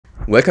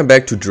Welcome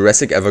back to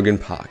Jurassic Evergreen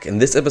Park. In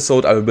this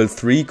episode I will build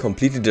 3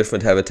 completely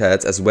different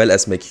habitats as well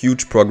as make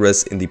huge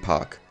progress in the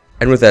park.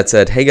 And with that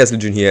said, hey guys,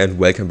 Legion here and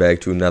welcome back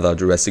to another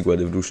Jurassic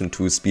World Evolution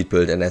 2 speed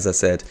build. And as I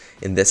said,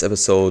 in this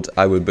episode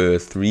I will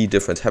build 3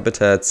 different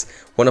habitats.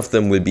 One of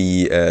them will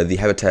be the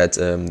habitat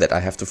that I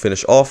have to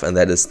finish off, and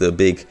that is the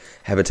big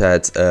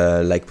habitat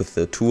like with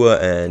the tour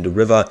and the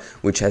river,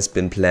 which has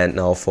been planned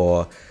now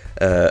for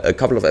a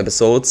couple of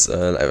episodes,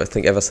 I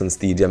think ever since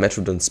the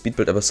Diametrodon speed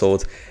build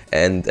episode,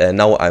 and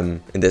now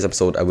in this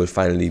episode I will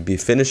finally be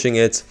finishing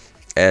it,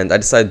 and I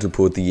decided to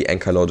put the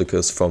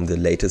ANKYLODOCUS from the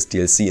latest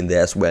DLC in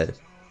there as well.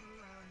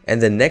 And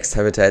the next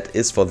habitat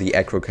is for the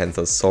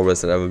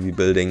ACROCANTHOSAURUS that I will be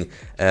building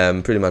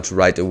pretty much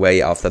right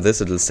away after this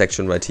little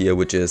section right here,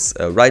 which is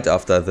right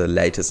after the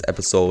latest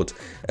episode.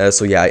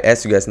 So yeah, I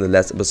asked you guys in the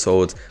last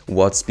episode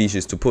what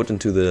species to put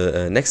into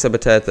the next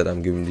habitat that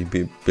I'm going to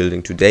be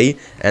building today,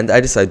 and I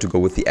decided to go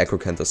with the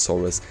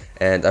ACROCANTHOSAURUS,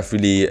 and I've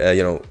really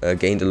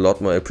gained a lot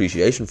more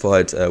appreciation for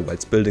it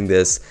whilst building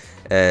this.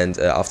 And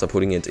after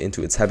putting it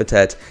into its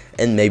habitat,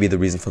 and maybe the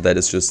reason for that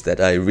is just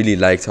that I really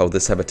liked how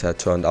this habitat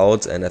turned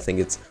out, and I think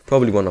it's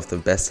probably one of the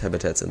best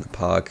habitats in the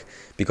park,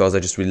 because I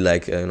just really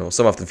like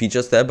some of the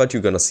features there, but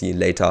you're gonna see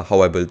later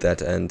how I built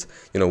that and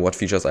what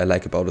features I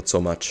like about it so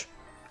much.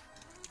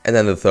 And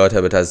then the third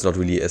habitat is not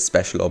really a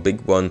special or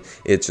big one,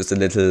 it's just a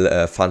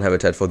little fun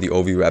habitat for the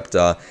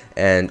OVIRAPTor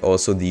and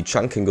also the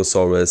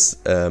chunkingosaurus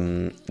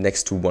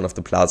next to one of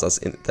the plazas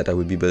that I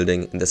will be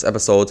building in this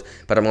episode,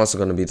 but I'm also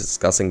going to be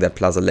discussing that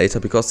plaza later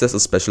because there's a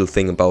special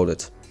thing about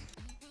it.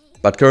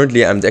 But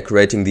currently I'm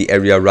decorating the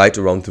area right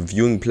around the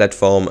viewing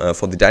platform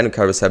for the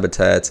dinosaurs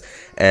habitat,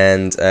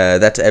 and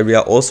that area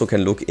also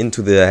can look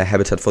into the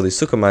habitat for the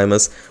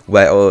suchomimus,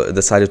 where I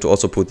decided to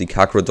also put the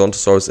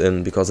ACROCANTHOSAURUS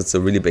in because it's a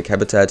really big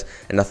habitat,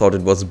 and I thought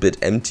it was a bit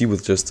empty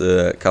with just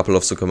a couple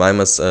of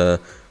suchomimus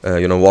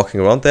walking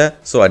around there,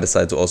 so I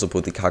decided to also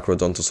put the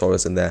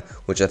ACROCANTHOSAURUS in there,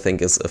 which I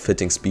think is a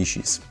fitting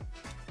species.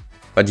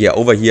 But yeah,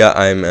 over here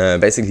I'm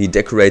basically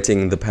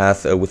decorating the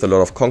path with a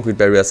lot of concrete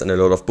barriers and a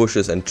lot of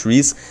bushes and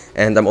trees,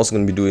 and I'm also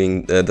going to be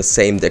doing the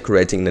same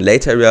decorating in the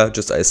later area,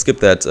 just I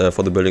skipped that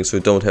for the building so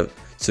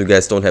you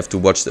guys don't have to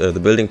watch the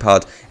building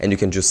part and you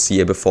can just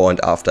see a before and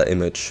after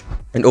image.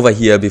 And over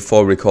here,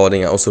 before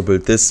recording, I also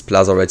built this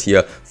plaza right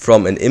here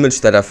from an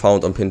image that I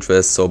found on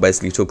Pinterest, so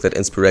basically took that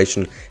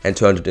inspiration and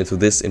turned it into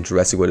this in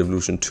Jurassic World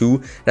Evolution 2,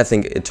 and I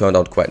think it turned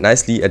out quite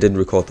nicely. I didn't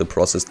record the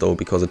process though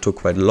because it took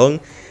quite long.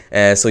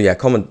 So yeah,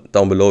 comment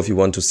down below if you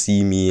want to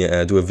see me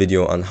do a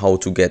video on how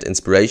to get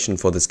inspiration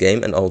for this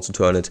game and also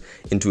turn it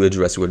into a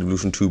Jurassic World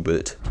Evolution 2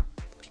 build.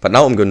 But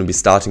now I'm going to be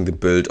starting the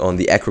build on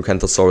the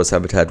ACROCANTHOSAURUS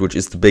habitat, which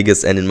is the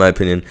biggest and in my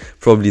opinion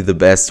probably the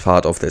best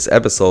part of this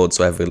episode,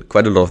 so I have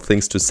quite a lot of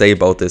things to say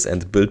about this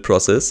and the build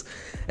process.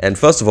 And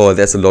first of all,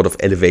 there's a lot of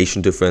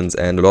elevation difference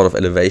and a lot of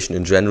elevation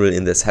in general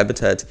in this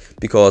habitat,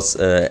 because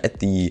at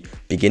the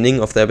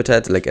beginning of the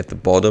habitat, like at the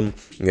bottom,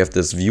 you have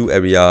this view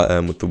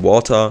area with the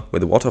water,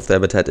 where the water of the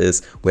habitat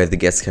is, where the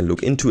guests can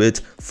look into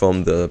it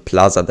from the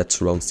plaza that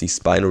surrounds the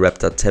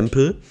Spinoraptor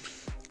temple.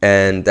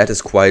 And that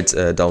is quite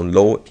down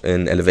low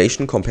in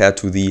elevation compared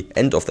to the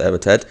end of the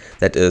habitat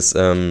that is,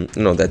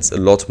 that's a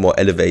lot more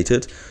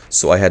elevated.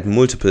 So I had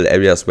multiple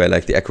areas where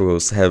like the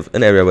acros have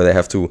an area where they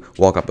have to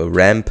walk up a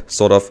ramp,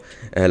 sort of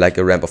like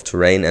a ramp of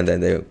terrain, and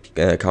then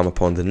they come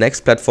upon the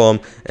next platform,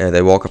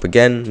 they walk up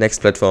again, next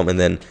platform, and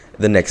then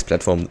the next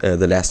platform,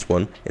 the last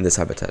one in this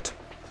habitat.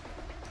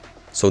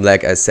 So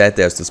like I said,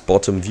 there's this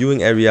bottom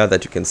viewing area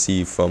that you can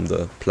see from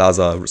the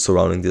plaza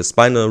surrounding the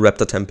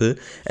Spinoraptor temple,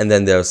 and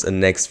then there's a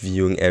next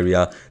viewing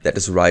area that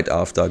is right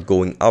after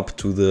going up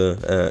to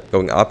the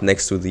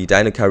next to the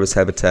dinosaurs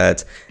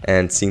habitat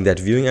and seeing that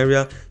viewing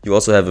area. You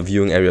also have a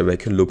viewing area where you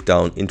can look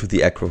down into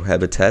the acro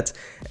habitat,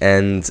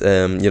 and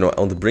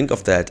on the brink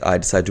of that I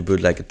decided to build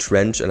like a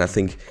trench, and I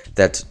think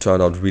that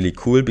turned out really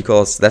cool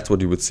because that's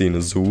what you would see in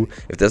a zoo.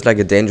 If there's like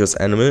a dangerous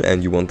animal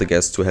and you want the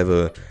guests to have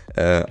a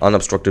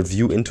unobstructed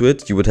view into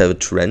it, you would have a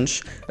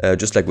trench,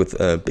 just like with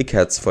big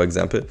cats, for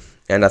example.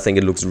 And I think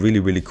it looks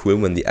really cool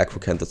when the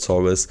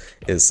ACROCANTHOSAURUS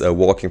is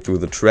walking through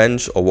the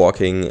trench or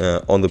walking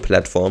on the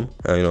platform,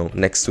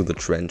 next to the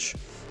trench.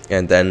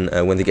 And then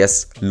when the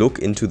guests look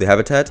into the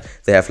habitat,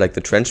 they have like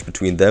the trench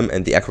between them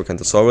and the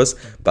ACROCANTHOSAURUS,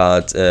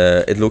 but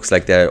it looks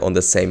like they're on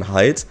the same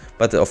height,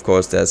 but of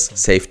course there's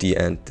safety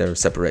and they're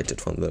separated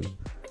from them.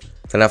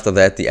 Then after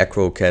that, the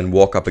acro can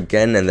walk up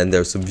again, and then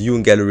there's a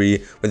viewing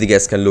gallery where the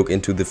guests can look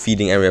into the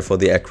feeding area for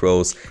the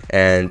acros.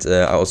 And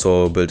I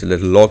also built a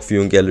little log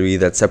viewing gallery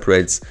that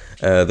separates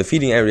the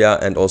feeding area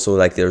and also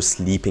like their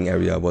sleeping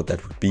area, what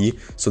that would be.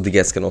 So the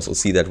guests can also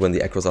see that when the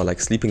acros are like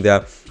sleeping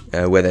there,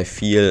 where they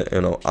feel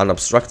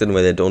unobstructed,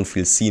 where they don't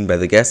feel seen by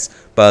the guests.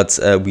 But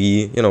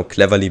we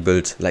cleverly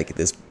built like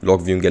this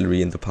log viewing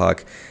gallery in the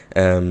park,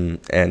 and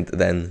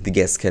then the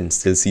guests can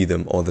still see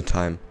them all the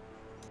time.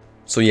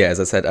 So yeah, as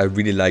I said, I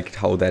really liked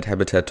how that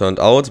habitat turned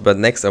out, but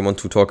next I want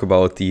to talk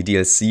about the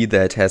DLC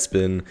that has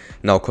been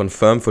now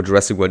confirmed for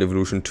Jurassic World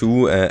Evolution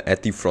 2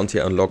 at the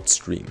Frontier Unlocked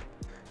stream.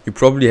 You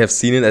probably have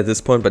seen it at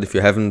this point, but if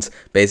you haven't,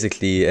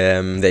 basically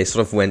they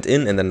sort of went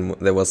in, and then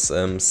there was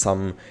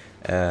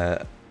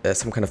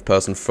some kind of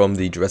person from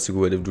the Jurassic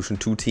World Evolution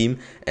 2 team,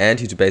 and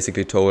he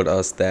basically told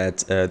us that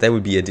there will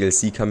be a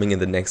DLC coming in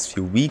the next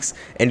few weeks,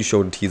 and he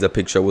showed a teaser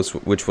picture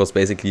which was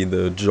basically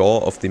the jaw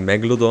of the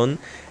Megalodon,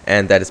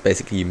 and that is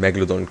basically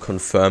Megalodon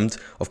confirmed.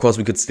 Of course,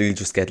 we could still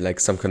just get like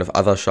some kind of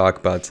other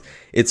shark, but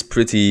it's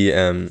pretty,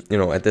 you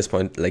know, at this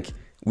point, like,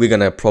 we're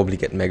gonna probably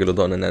get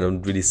Megalodon, and I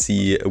don't really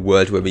see a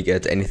world where we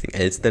get anything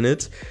else than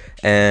it.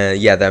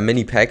 Yeah, there are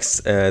many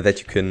packs that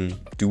you can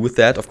do with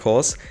that, of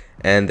course,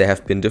 and there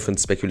have been different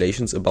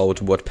speculations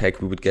about what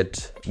pack we would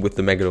get with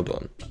the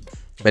Megalodon.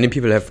 Many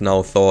people have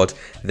now thought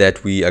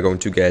that we are going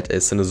to get a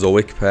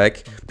Cenozoic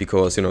pack,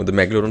 because, you know, the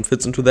Megalodon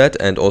fits into that,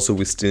 and also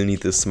we still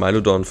need the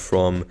Smilodon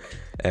from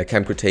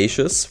Camp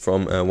Cretaceous,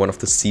 from one of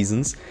the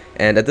seasons.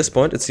 And at this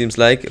point it seems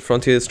like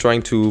Frontier is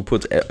trying to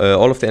put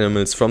all of the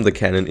animals from the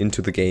canon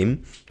into the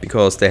game,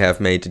 because they have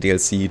made the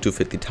DLC to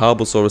fit the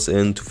Tarbosaurus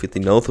in, to fit the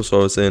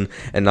Nothosaurus in,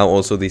 and now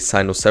also the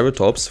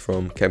Sinoceratops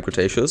from Camp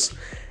Cretaceous.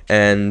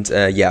 And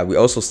yeah, we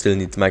also still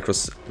need the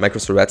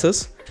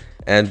Microceratus,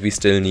 and we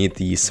still need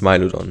the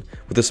Smilodon.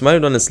 With the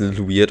Smilodon it's a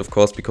little weird, of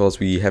course, because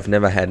we have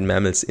never had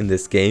mammals in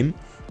this game.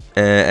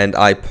 And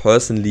I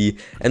personally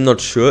am not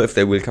sure if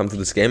they will come to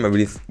this game. I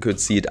really could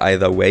see it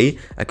either way.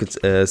 I could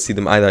see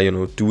them either, you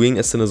know, doing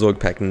a Cenozoic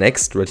pack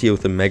next, right here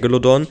with the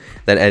Megalodon,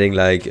 then adding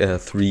like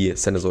 3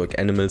 Cenozoic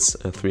animals,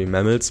 3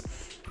 mammals.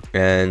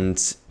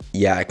 And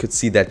yeah, I could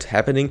see that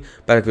happening,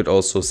 but I could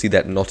also see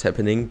that not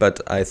happening. But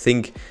I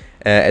think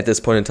at this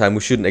point in time we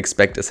shouldn't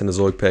expect a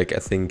Cenozoic pack. I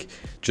think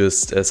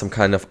just some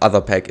kind of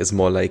other pack is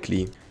more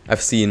likely.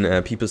 I've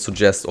seen people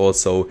suggest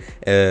also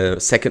a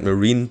second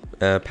marine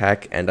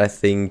pack, and I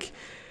think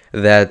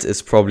that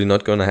is probably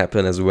not gonna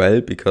happen as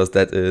well, because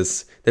that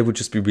would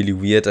just be really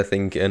weird. I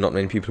think not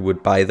many people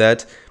would buy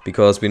that,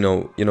 because we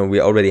know, you know,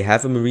 we already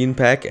have a marine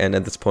pack, and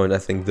at this point I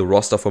think the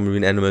roster for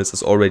marine animals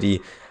is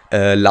already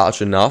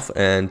large enough,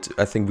 and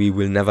I think we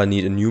will never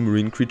need a new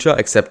marine creature,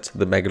 except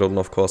the Megalodon,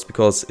 of course,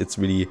 because it's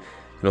really, you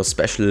know,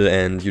 special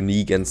and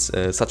unique and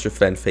such a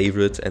fan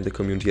favorite, and the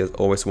community has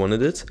always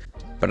wanted it.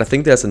 But I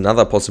think there's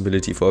another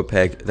possibility for a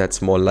pack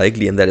that's more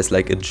likely, and that is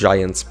like a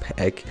giants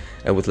pack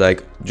with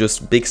like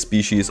just big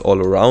species all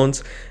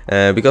around,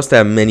 because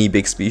there are many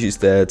big species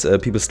that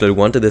people still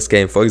want in this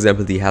game. For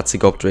example, the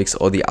Herzigopteryx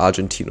or the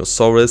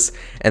Argentinosaurus,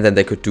 and then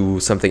they could do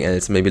something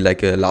else, maybe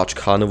like a large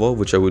carnivore,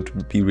 which I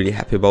would be really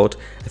happy about.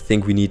 I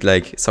think we need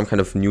like some kind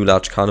of new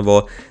large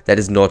carnivore that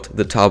is not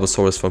the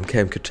Tarbosaurus from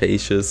Camp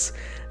Cretaceous.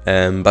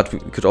 But we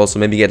could also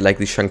maybe get like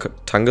the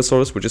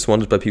chunkingosaurus, which is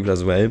wanted by people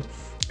as well.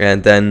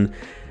 And then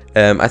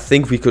I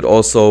think we could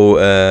also,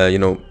 you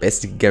know,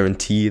 basically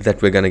guarantee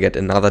that we're gonna get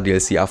another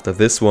DLC after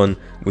this one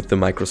with the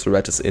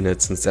Microceratus in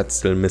it, since that's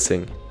still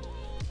missing.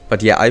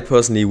 But yeah, I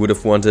personally would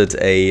have wanted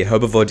a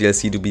herbivore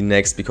DLC to be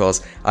next,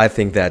 because I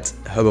think that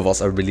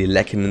herbivores are really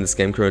lacking in this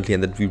game currently,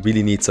 and that we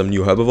really need some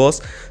new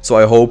herbivores. So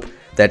I hope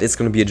that it's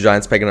going to be a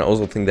giants pack, and I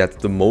also think that's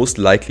the most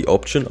likely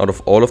option out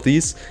of all of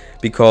these,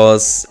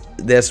 because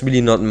there's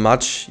really not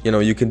much, you know,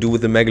 you can do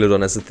with the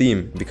Megalodon as a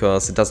theme,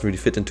 because it doesn't really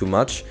fit into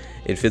much.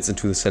 It fits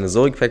into the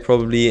Cenozoic pack,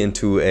 probably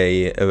into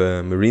a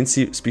marine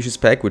species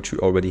pack, which we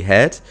already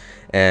had.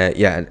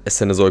 Yeah, a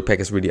Cenozoic pack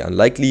is really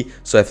unlikely,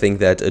 so I think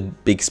that a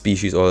big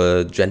species or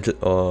a gentle,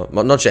 or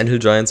not gentle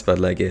giants, but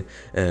like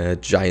a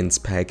giants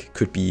pack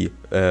could be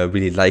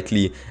really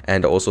likely.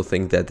 And I also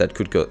think that that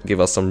could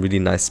give us some really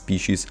nice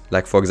species,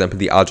 like for example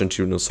the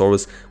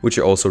Argentinosaurus, which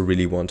I also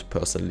really want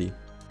personally.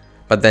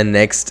 But then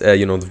next,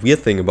 you know, the weird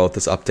thing about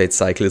this update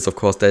cycle is of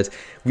course that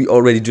we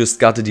already just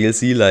got a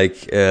DLC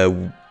like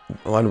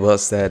when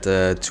was that,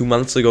 2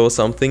 months ago or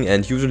something,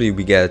 and usually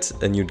we get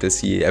a new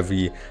DLC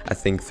every, I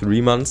think,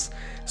 3 months,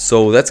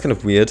 so that's kind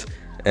of weird.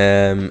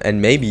 And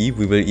maybe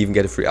we will even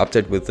get a free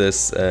update with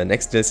this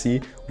next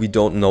DLC. We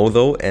don't know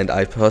though, and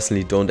I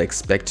personally don't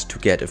expect to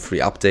get a free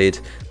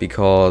update,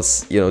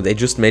 because, you know, they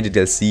just made a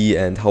DLC,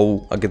 and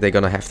how are they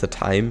gonna have the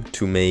time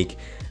to make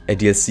a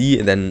DLC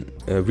and then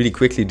really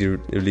quickly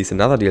release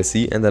another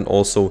DLC and then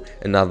also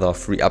another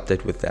free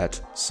update with that.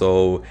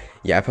 So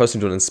yeah, I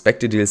personally don't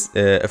expect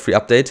a free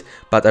update,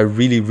 but I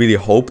really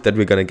hope that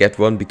we're gonna get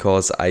one,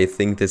 because I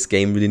think this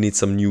game really needs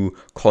some new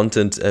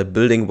content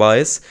building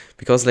wise,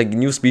 because like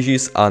new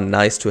species are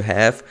nice to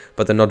have,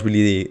 but they're not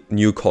really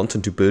new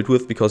content to build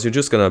with, because you're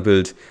just gonna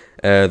build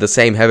the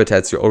same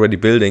habitats you're already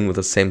building with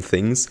the same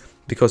things,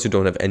 because you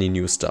don't have any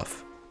new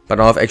stuff. But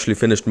now I've actually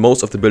finished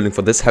most of the building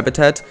for this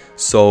habitat,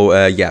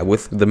 so yeah,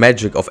 with the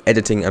magic of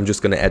editing, I'm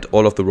just gonna add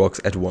all of the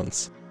rocks at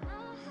once.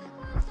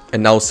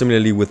 And now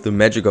similarly with the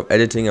magic of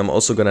editing, I'm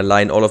also gonna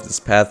line all of this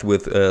path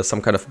with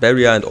some kind of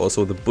barrier and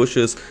also the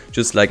bushes,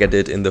 just like I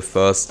did in the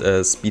first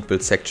speed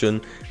build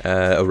section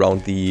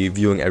around the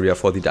viewing area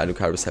for the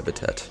Dinosaurus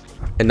habitat.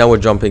 And now we're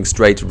jumping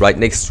straight right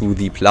next to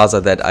the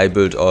plaza that I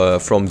built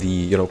from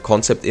the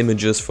concept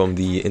images, from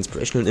the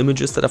inspirational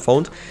images that I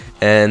found.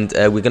 And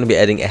we're gonna be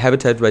adding a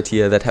habitat right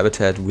here. That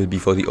habitat will be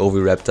for the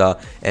OVIRAPTor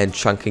and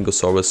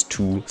chunkingosaurus,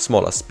 2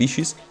 smaller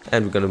species.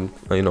 And we're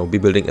gonna be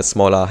building a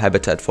smaller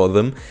habitat for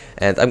them.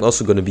 And I'm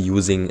also gonna be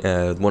using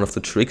one of the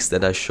tricks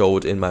that I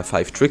showed in my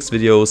 5 tricks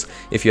videos.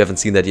 If you haven't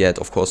seen that yet,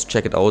 of course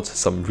check it out.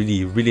 Some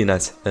really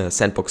nice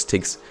sandbox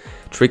tricks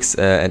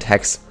and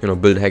hacks,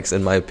 build hacks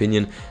in my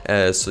opinion.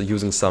 So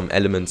using some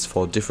elements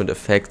for different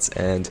effects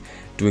and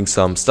doing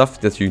some stuff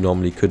that you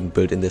normally couldn't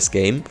build in this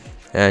game.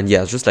 And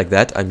yeah, just like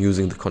that, I'm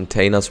using the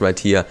containers right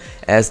here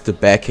as the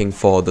backing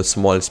for the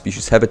small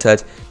species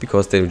habitat,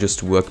 because they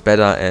just work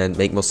better and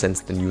make more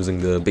sense than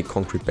using the big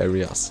concrete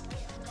barriers.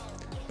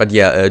 But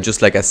yeah,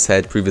 just like I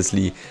said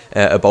previously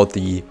about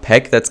the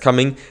pack that's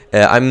coming,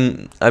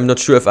 I'm not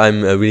sure if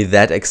I'm really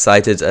that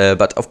excited,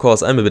 but of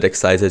course I'm a bit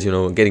excited.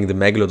 Getting the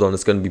megalodon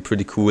is going to be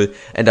pretty cool,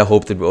 and I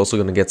hope that we're also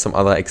going to get some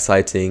other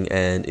exciting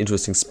and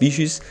interesting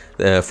species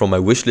from my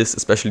wish list,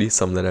 especially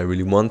some that I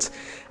really want.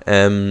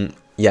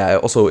 Yeah,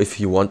 also if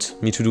you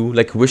want me to do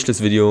like a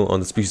wishlist video on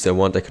the species I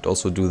want, I could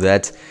also do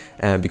that,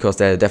 because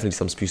there are definitely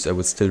some species I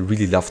would still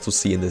really love to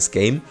see in this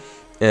game.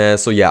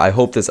 So yeah, I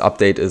hope this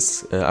update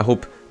is, I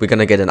hope we're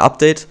gonna get an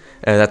update,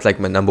 that's like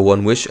my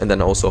 #1 wish, and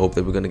then I also hope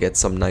that we're gonna get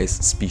some nice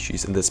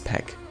species in this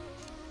pack.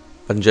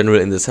 But in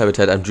general in this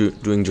habitat I'm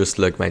doing just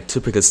like my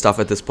typical stuff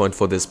at this point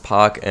for this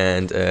park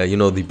and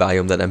the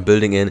biome that I'm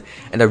building in,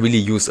 and I really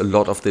use a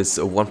lot of this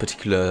one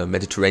particular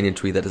Mediterranean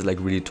tree that is like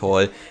really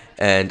tall,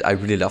 and I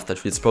really love that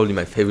tree. It's probably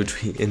my favorite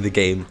tree in the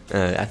game.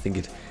 I think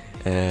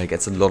it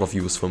gets a lot of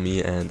use for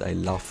me, and I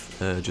love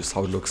just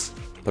how it looks.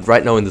 But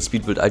right now in the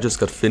speed build I just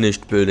got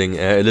finished building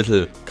a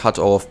little cut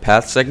off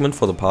path segment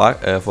for the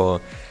park, for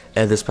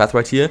this path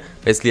right here.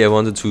 Basically I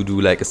wanted to do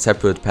like a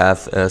separate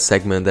path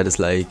segment that is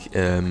like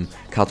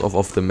cut off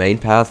of the main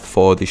path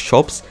for the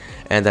shops,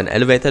 and then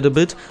elevate that a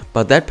bit.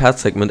 But that path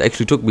segment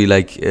actually took me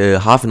like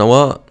half an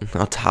hour,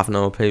 not half an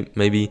hour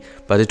maybe,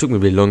 but it took me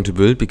really long to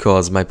build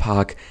because my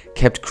park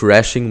kept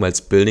crashing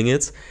whilst building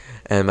it.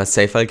 And my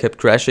save file kept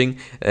crashing.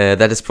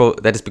 That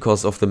is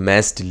because of the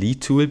mass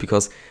delete tool,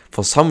 because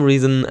for some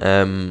reason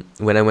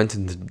when I went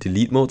into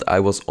delete mode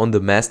I was on the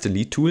mass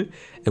delete tool,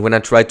 and when I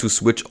tried to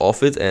switch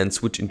off it and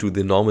switch into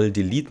the normal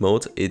delete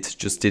mode, it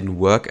just didn't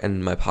work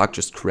and my park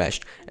just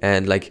crashed.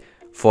 And like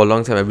for a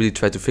long time I really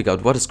tried to figure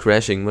out what is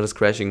crashing,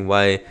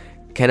 why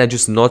can I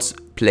just not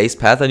place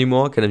path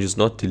anymore, can I just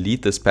not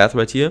delete this path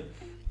right here?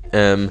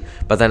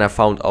 But then I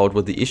found out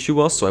what the issue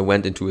was, so I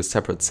went into a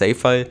separate save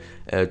file,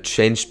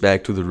 changed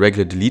back to the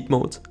regular delete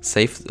mode,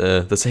 saved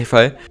the save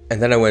file,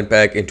 and then I went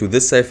back into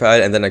this save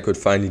file, and then I could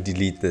finally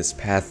delete this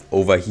path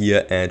over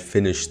here and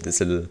finish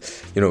this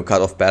little,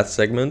 cut off path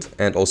segment,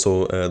 and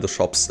also the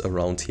shops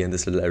around here in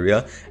this little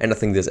area. And I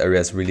think this area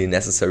is really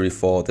necessary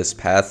for this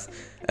path,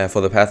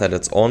 for the path that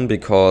it's on,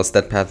 because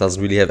that path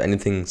doesn't really have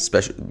anything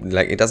special,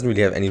 like it doesn't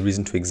really have any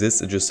reason to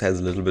exist. It just has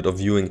a little bit of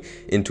viewing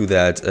into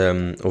that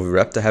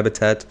OVIRAPTor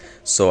habitat.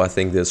 So I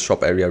think this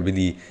shop area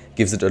really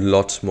gives it a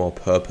lot more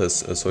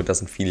purpose, so it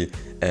doesn't feel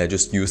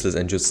just useless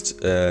and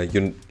just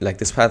like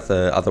this path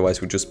otherwise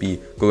would just be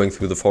going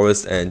through the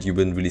forest and you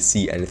wouldn't really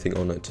see anything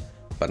on it.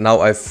 But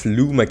now I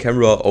flew my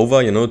camera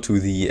over, to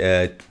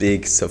the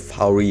big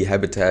safari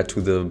habitat,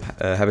 to the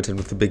habitat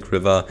with the big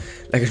river,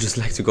 like I just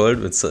like to call it.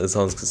 It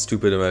sounds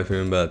stupid in my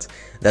opinion, but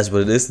that's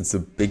what it is. It's a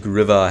big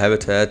river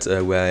habitat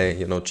where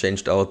I,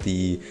 changed out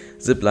the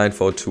zip line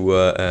for a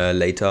tour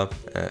later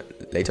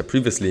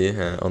previously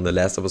on the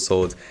last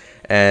episode.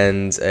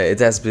 And it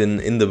has been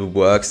in the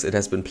works, it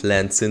has been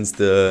planned since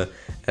the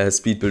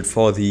speed build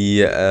for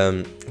the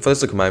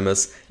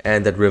Suchomimus,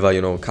 and that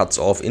river, cuts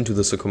off into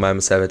the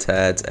Suchomimus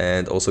habitat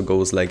and also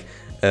goes like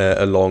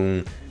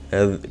along,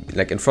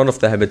 like in front of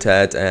the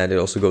habitat, and it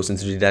also goes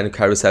into the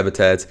dinosaurs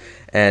habitat.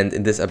 And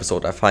in this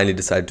episode I finally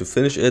decided to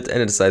finish it, and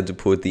I decided to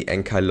put the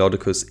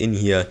ANKYLODOCUS in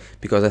here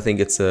because I think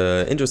it's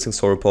an interesting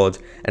sauropod,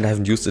 and I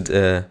haven't used it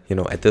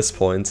at this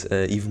point,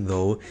 even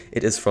though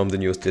it is from the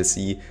newest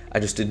DLC. I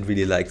just didn't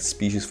really like the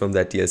species from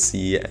that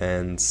DLC,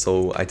 and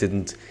so I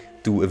didn't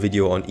do a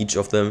video on each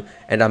of them.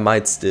 And I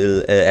might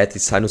still add the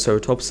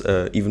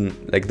Sinoceratops,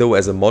 even like though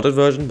as a modded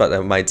version, but I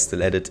might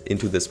still add it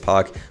into this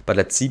park. But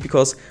let's see,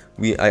 because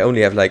I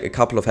only have like a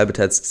couple of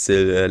habitats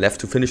still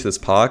left to finish this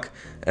park,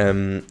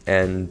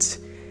 and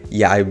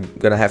yeah, I'm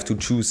gonna have to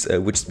choose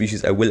which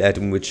species I will add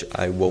and which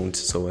I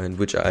won't, and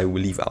which I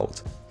will leave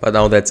out. But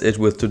now that's it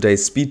with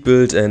today's speed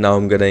build, and now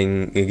I'm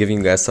giving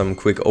you guys some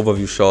quick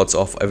overview shots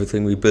of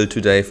everything we built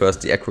today.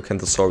 First the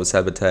ACROCANTHOSAURUS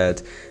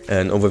habitat,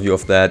 an overview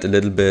of that, a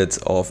little bit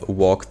of a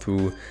walk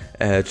through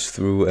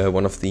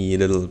one of the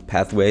little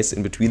pathways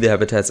in between the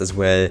habitats as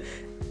well.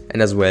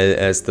 and as well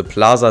as the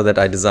plaza that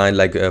I designed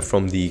like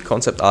from the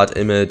concept art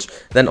image,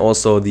 then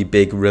also the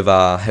big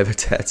river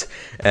habitat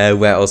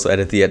where I also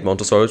added the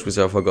Edmontosaurus, which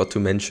I forgot to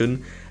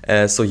mention.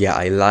 So yeah,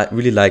 I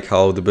really like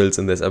how the builds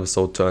in this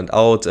episode turned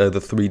out,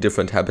 the 3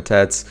 different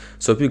habitats.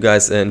 So hope you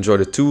guys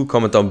enjoyed it too.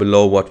 Comment down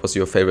below what was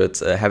your favorite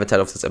habitat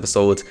of this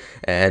episode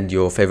and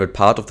your favorite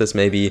part of this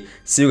maybe.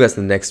 See you guys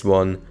in the next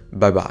one.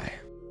 Bye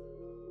bye.